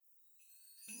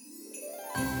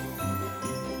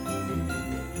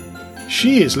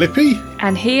She is Lippy.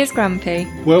 And he is Grumpy.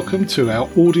 Welcome to our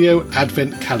audio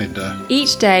advent calendar.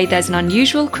 Each day there's an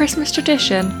unusual Christmas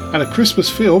tradition. And a Christmas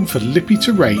film for Lippy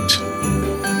to rate.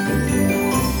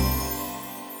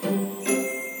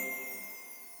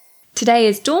 Today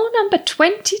is door number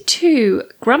 22.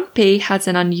 Grumpy has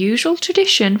an unusual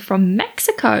tradition from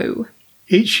Mexico.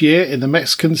 Each year in the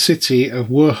Mexican city of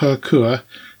Huajacua,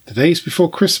 the days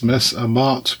before Christmas are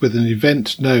marked with an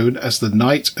event known as the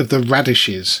Night of the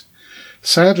Radishes.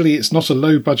 Sadly, it's not a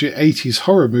low-budget 80s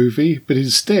horror movie, but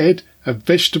instead a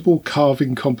vegetable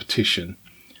carving competition.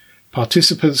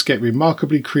 Participants get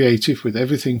remarkably creative with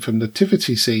everything from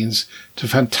nativity scenes to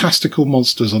fantastical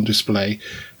monsters on display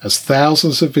as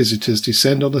thousands of visitors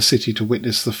descend on the city to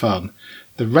witness the fun.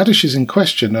 The radishes in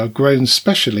question are grown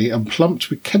specially and plumped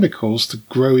with chemicals to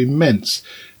grow immense,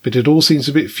 but it all seems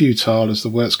a bit futile as the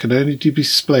works can only be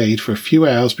displayed for a few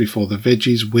hours before the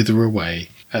veggies wither away.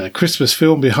 The Christmas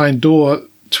film behind door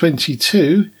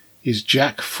 22 is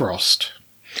Jack Frost.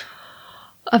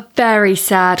 A very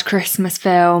sad Christmas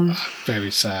film.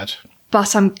 Very sad.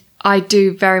 But I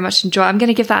do very much enjoy it. I'm going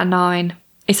to give that a 9.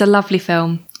 It's a lovely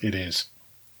film. It is.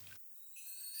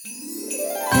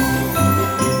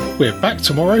 We're back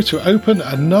tomorrow to open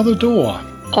another door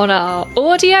On our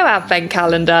audio advent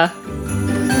calendar.